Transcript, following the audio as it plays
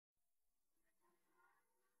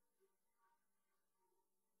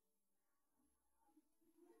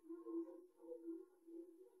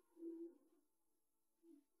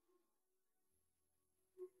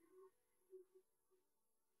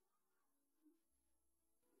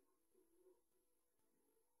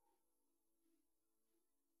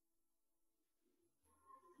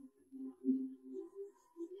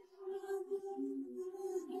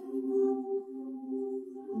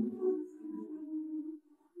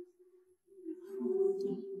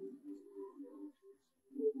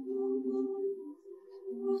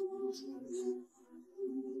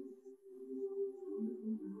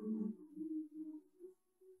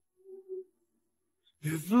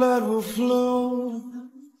Your blood will flow,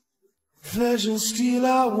 flesh and steel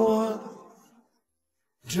are one,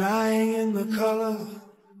 drying in the color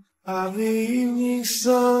of the evening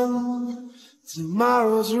sun.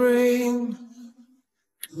 Tomorrow's rain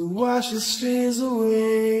will wash the stains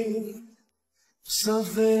away.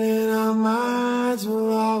 Something in our minds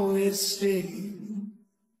will always stay.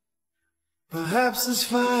 Perhaps this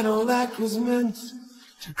final act was meant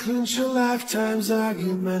to clinch a lifetime's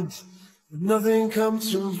argument. But nothing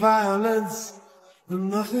comes from violence, and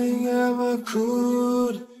nothing ever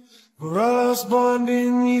could. We're all of us born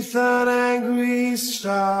beneath an angry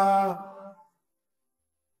star,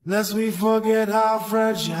 lest we forget how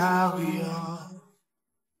fragile we are.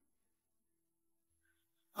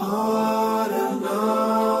 On and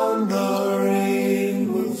on the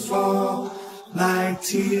rain will fall, like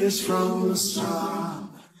tears from a star,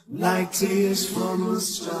 like tears from a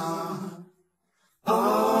star.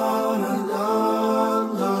 On and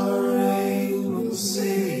on the rain will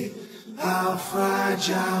say how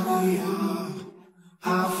fragile we are,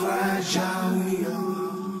 how fragile we are.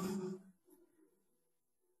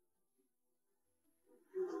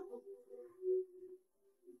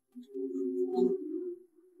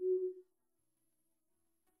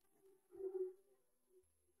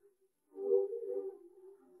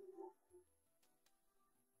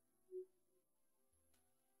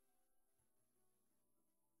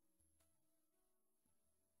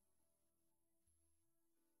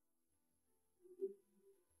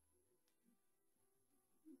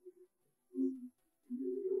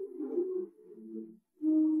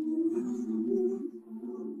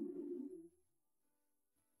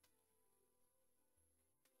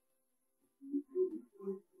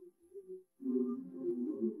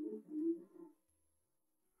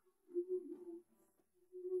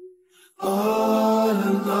 On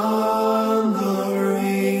and on the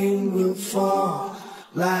rain will fall,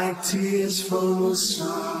 like tears from a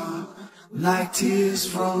star, like tears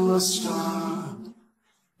from a star.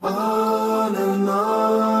 On and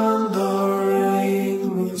on the rain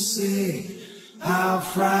will say how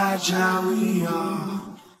fragile we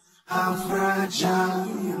are, how fragile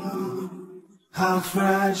we are, how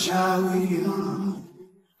fragile we are,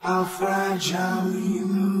 how fragile we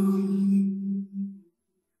are.